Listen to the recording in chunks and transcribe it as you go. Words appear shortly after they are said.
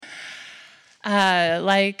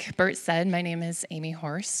Like Bert said, my name is Amy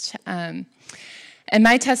Horst. And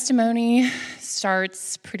my testimony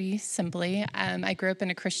starts pretty simply. I grew up in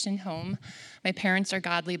a Christian home. My parents are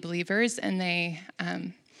godly believers, and they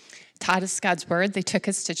taught us God's word. They took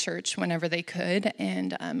us to church whenever they could,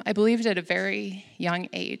 and I believed at a very young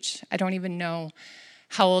age. I don't even know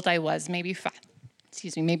how old I was, maybe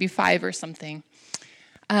 5 or something.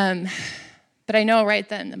 But I know right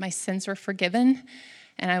then that my sins were forgiven,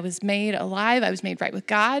 and I was made alive. I was made right with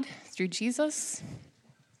God through Jesus,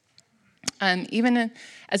 even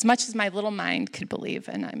as much as my little mind could believe,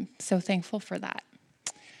 and I'm so thankful for that.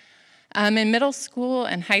 In middle school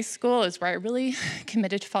and high school is where I really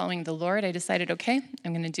committed to following the Lord. I decided, okay,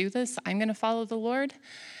 I'm going to do this. I'm going to follow the Lord.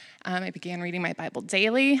 I began reading my Bible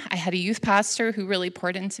daily. I had a youth pastor who really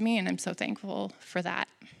poured into me, and I'm so thankful for that.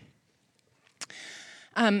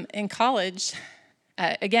 In college,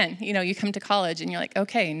 again, you come to college and you're like,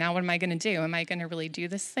 okay, now what am I going to do? Am I going to really do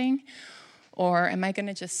this thing? Or am I going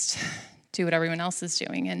to just do what everyone else is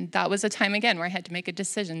doing? And that was a time, again, where I had to make a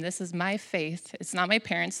decision. This is my faith. It's not my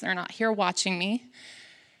parents. They're not here watching me.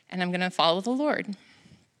 And I'm going to follow the Lord.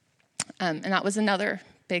 And that was another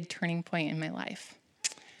big turning point in my life.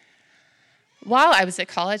 While I was at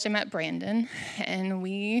college, I met Brandon, and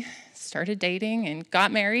we started dating and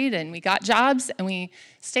got married, and we got jobs, and we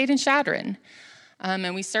stayed in Chadron.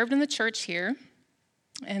 And we served in the church here,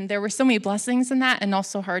 and there were so many blessings in that and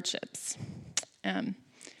also hardships. And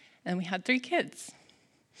we had 3 kids.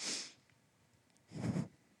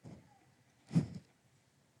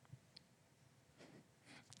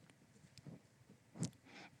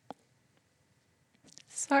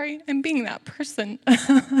 Sorry, I'm being that person.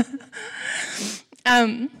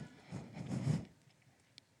 And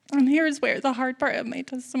here's where the hard part of my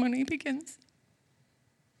testimony begins.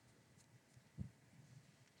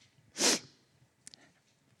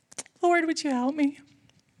 Lord, would you help me?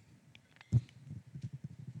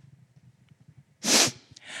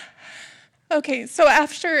 Okay, so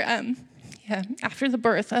after the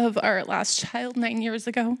birth of our last child 9 years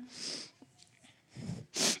ago,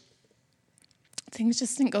 things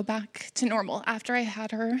just didn't go back to normal. After I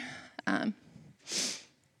had her,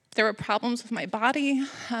 there were problems with my body.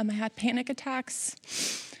 I had panic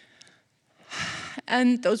attacks.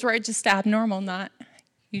 And those were just abnormal, not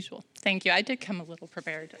usual. Thank you. I did come a little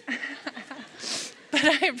prepared. But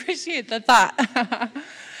I appreciate the thought.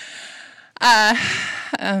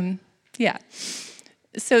 Yeah.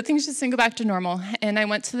 So things just didn't go back to normal. And I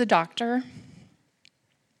went to the doctor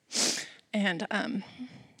and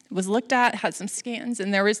was looked at, had some scans,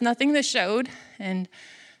 and there was nothing that showed. And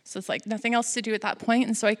so it's like nothing else to do at that point.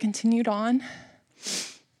 And so I continued on.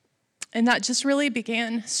 And that just really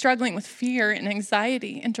began struggling with fear and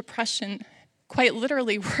anxiety and depression, quite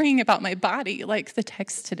literally worrying about my body, like the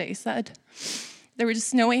text today said. There were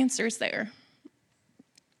just no answers there.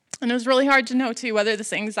 And it was really hard to know, too, whether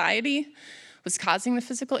this anxiety was causing the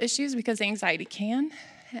physical issues, because anxiety can,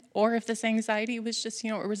 or if this anxiety was just,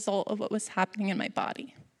 a result of what was happening in my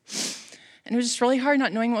body. And it was just really hard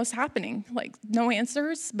not knowing what was happening. Like, no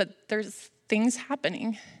answers, but there's things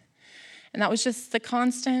happening. And that was just the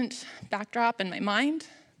constant backdrop in my mind.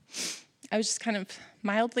 I was just kind of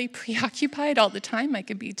mildly preoccupied all the time. I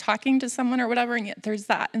could be talking to someone or whatever, and yet there's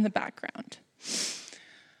that in the background.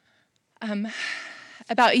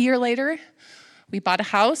 About a year later, we bought a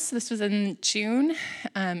house. This was in June,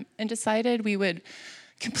 and decided we would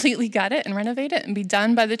completely gut it and renovate it and be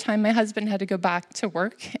done by the time my husband had to go back to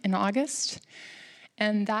work in August.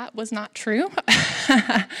 And that was not true.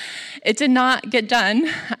 It did not get done.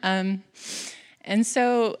 And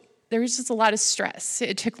so there was just a lot of stress.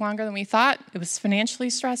 It took longer than we thought. It was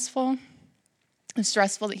financially stressful. It was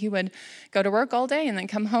stressful that he would go to work all day and then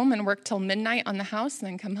come home and work till midnight on the house and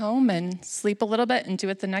then come home and sleep a little bit and do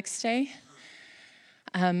it the next day.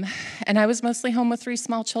 And I was mostly home with 3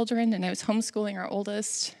 small children, and I was homeschooling our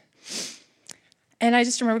oldest. And I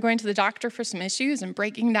just remember going to the doctor for some issues and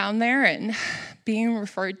breaking down there and being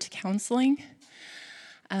referred to counseling.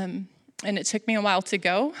 And it took me a while to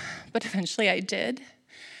go, but eventually I did.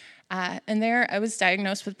 And there I was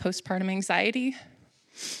diagnosed with postpartum anxiety.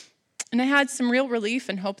 And I had some real relief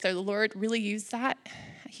and hope that the Lord really used that.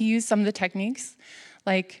 He used some of the techniques,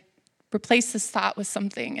 like replace this thought with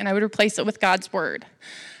something, and I would replace it with God's word.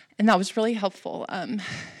 And that was really helpful.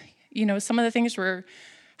 Some of the things were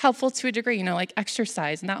helpful to a degree, like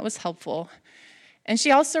exercise, and that was helpful. And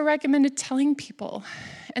she also recommended telling people,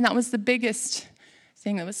 and that was the biggest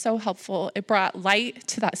thing that was so helpful. It brought light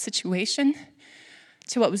to that situation,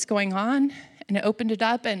 to what was going on, and it opened it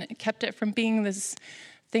up, and it kept it from being this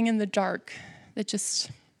thing in the dark that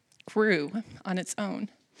just grew on its own.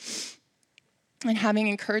 and having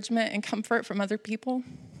encouragement and comfort from other people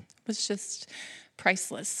was just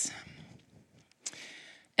priceless.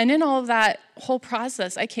 And in all of that whole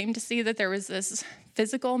process, I came to see that there was this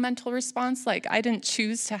physical mental response. Like, I didn't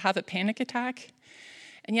choose to have a panic attack.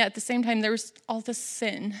 And yet at the same time, there was all this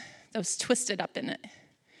sin that was twisted up in it.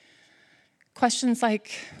 Questions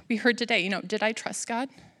like we heard today, did I trust God?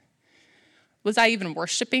 Was I even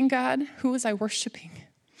worshiping God? Who was I worshiping?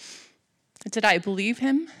 Did I believe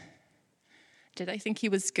him? Did I think he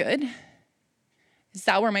was good? Is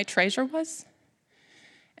that where my treasure was?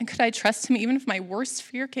 And could I trust him even if my worst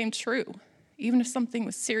fear came true? Even if something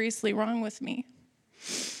was seriously wrong with me?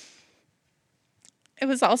 It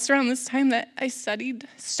was also around this time that I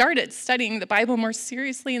started studying the Bible more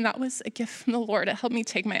seriously, and that was a gift from the Lord. It helped me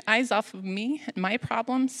take my eyes off of me and my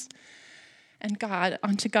problems and God,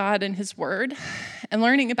 onto God and his word. And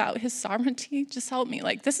learning about his sovereignty just helped me.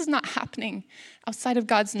 Like, this is not happening outside of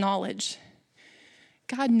God's knowledge.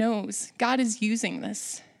 God knows. God is using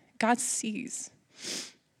this. God sees.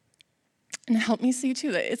 And it helped me see,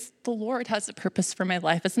 too, that it's the Lord has a purpose for my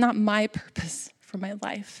life. It's not my purpose for my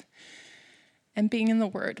life. And being in the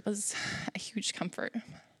Word was a huge comfort.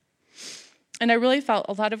 And I really felt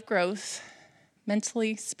a lot of growth,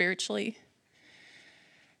 mentally, spiritually.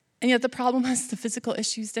 And yet the problem was the physical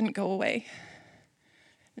issues didn't go away.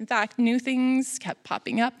 In fact, new things kept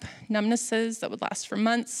popping up, numbnesses that would last for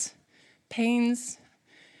months, pains,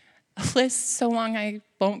 a list so long I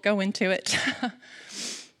won't go into it.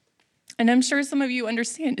 And I'm sure some of you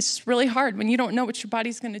understand it's just really hard when you don't know what your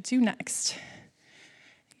body's going to do next.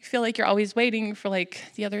 You feel like you're always waiting for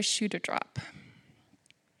the other shoe to drop.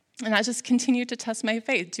 And I just continued to test my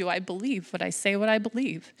faith. Do I believe what I say, what I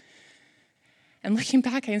believe? And looking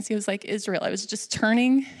back, I can see it was like Israel. I was just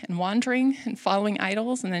turning and wandering and following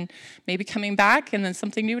idols and then maybe coming back and then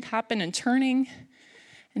something new would happen and turning.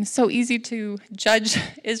 And it's so easy to judge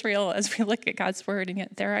Israel as we look at God's word, and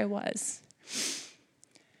yet there I was.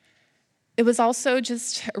 It was also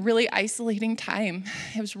just a really isolating time.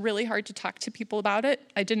 It was really hard to talk to people about it.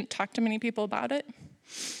 I didn't talk to many people about it.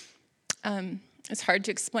 It's hard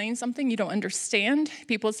to explain something you don't understand.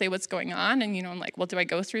 People say what's going on, and I'm like, well, do I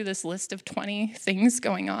go through this list of 20 things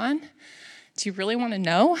going on? Do you really want to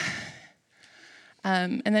know?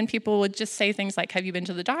 And then people would just say things like, have you been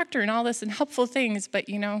to the doctor, and all this, and helpful things, but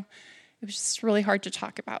it was just really hard to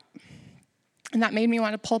talk about. And that made me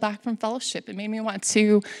want to pull back from fellowship. It made me want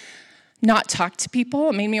to not talk to people.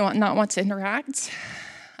 It made me not want to interact.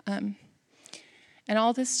 And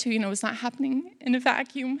all this too, was not happening in a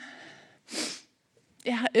vacuum.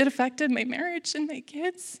 Yeah, it affected my marriage and my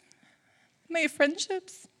kids, my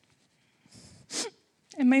friendships,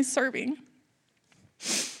 and my serving.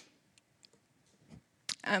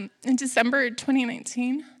 In December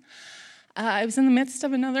 2019, I was in the midst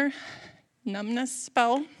of another numbness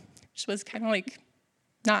spell, which was kind of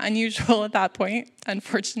not unusual at that point,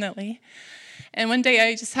 unfortunately. And one day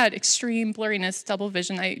I just had extreme blurriness, double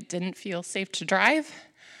vision. I didn't feel safe to drive.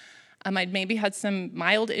 I'd maybe had some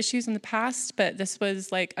mild issues in the past, but this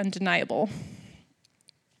was undeniable.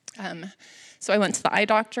 So I went to the eye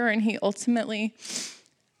doctor, and he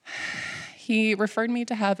referred me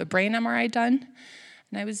to have a brain MRI done,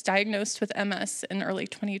 and I was diagnosed with MS in early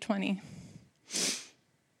 2020.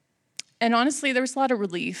 And honestly, there was a lot of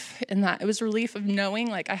relief in that. It was relief of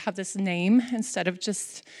knowing, I have this name instead of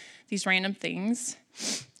just these random things.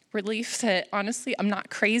 Relief that, honestly, I'm not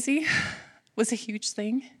crazy was a huge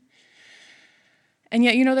thing. And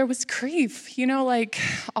yet, there was grief.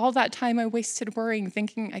 All that time I wasted worrying,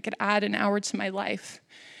 thinking I could add an hour to my life.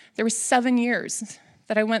 There were 7 years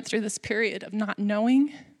that I went through this period of not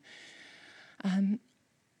knowing. And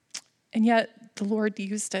yet, the Lord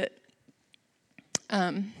used it.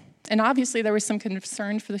 And obviously, there was some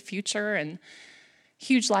concern for the future and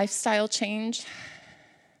huge lifestyle change.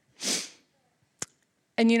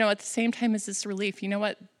 And, at the same time as this relief,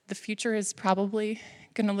 what? The future is probably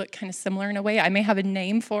going to look kind of similar in a way. I may have a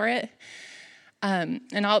name for it,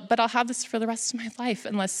 but I'll have this for the rest of my life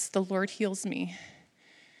unless the Lord heals me.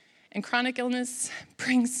 And chronic illness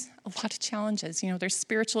brings a lot of challenges. There's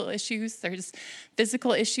spiritual issues, there's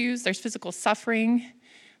physical issues, there's physical suffering,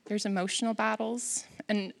 there's emotional battles.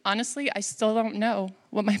 And honestly, I still don't know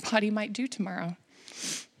what my body might do tomorrow.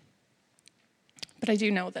 But I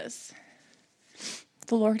do know this.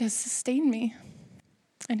 The Lord has sustained me,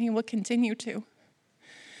 and he will continue to.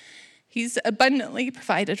 He's abundantly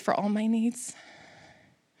provided for all my needs.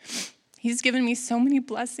 He's given me so many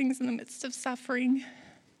blessings in the midst of suffering.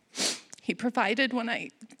 He provided when I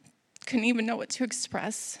couldn't even know what to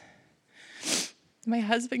express. My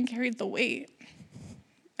husband carried the weight.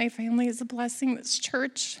 My family is a blessing. This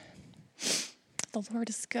church. the Lord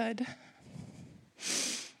is good.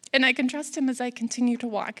 And I can trust him as I continue to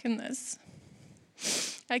walk in this.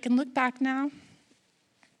 I can look back now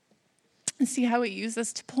and see how he used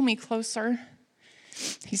this to pull me closer.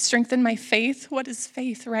 He strengthened my faith. What is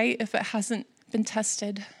faith, right, if it hasn't been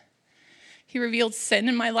tested? He revealed sin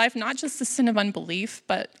in my life, not just the sin of unbelief,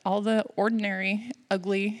 but all the ordinary,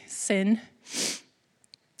 ugly sin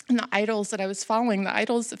and the idols that I was following, the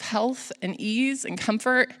idols of health and ease and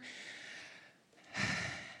comfort.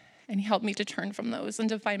 And he helped me to turn from those and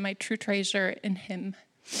to find my true treasure in him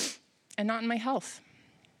and not in my health.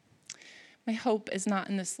 My hope is not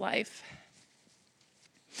in this life.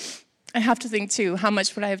 I have to think, too, how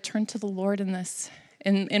much would I have turned to the Lord in this,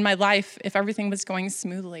 in my life, if everything was going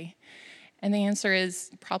smoothly? And the answer is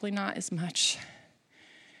probably not as much.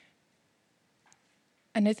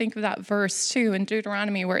 And I think of that verse, too, in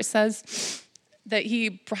Deuteronomy, where it says that he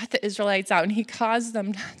brought the Israelites out and he tested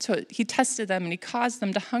them and he caused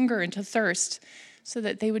them to hunger and to thirst so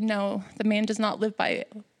that they would know the man does not live by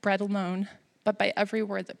bread alone, but by every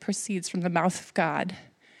word that proceeds from the mouth of God.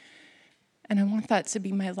 And I want that to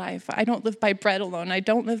be my life. I don't live by bread alone. I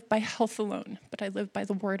don't live by health alone, but I live by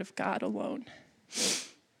the word of God alone.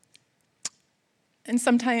 And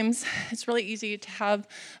sometimes it's really easy to have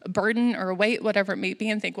a burden or a weight, whatever it may be,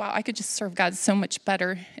 and think, wow, I could just serve God so much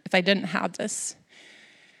better if I didn't have this.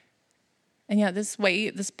 And yet this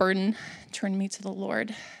weight, this burden, turned me to the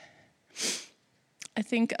Lord. I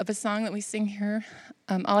think of a song that we sing here,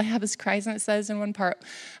 All I Have Is Christ, and it says in one part,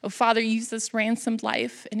 oh, Father, use this ransomed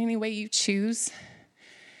life in any way you choose,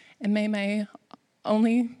 and may my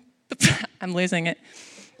only, I'm losing it,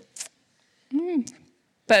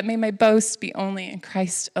 but may my boast be only in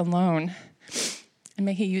Christ alone, and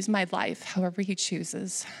may he use my life however he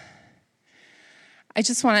chooses. I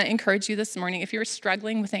just want to encourage you this morning, if you're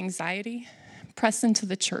struggling with anxiety, press into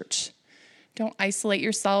the church. Don't isolate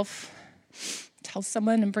yourself. Tell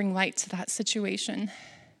someone and bring light to that situation.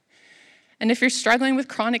 And if you're struggling with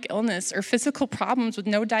chronic illness or physical problems with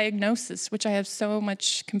no diagnosis, which I have so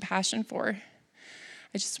much compassion for,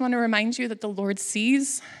 I just want to remind you that the Lord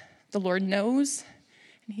sees, the Lord knows,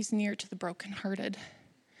 and he's near to the brokenhearted.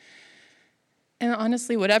 And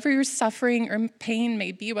honestly, whatever your suffering or pain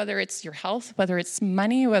may be, whether it's your health, whether it's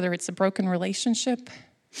money, whether it's a broken relationship,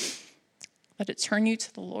 let it turn you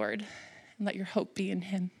to the Lord and let your hope be in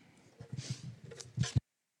him.